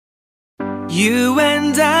You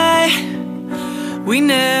and I, we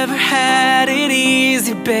never had it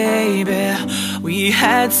easy, baby. We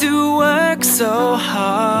had to work so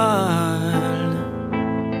hard,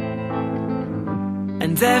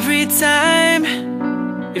 and every time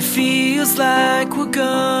it feels like we're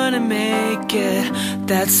gonna make it,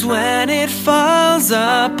 that's when it falls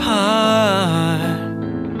apart.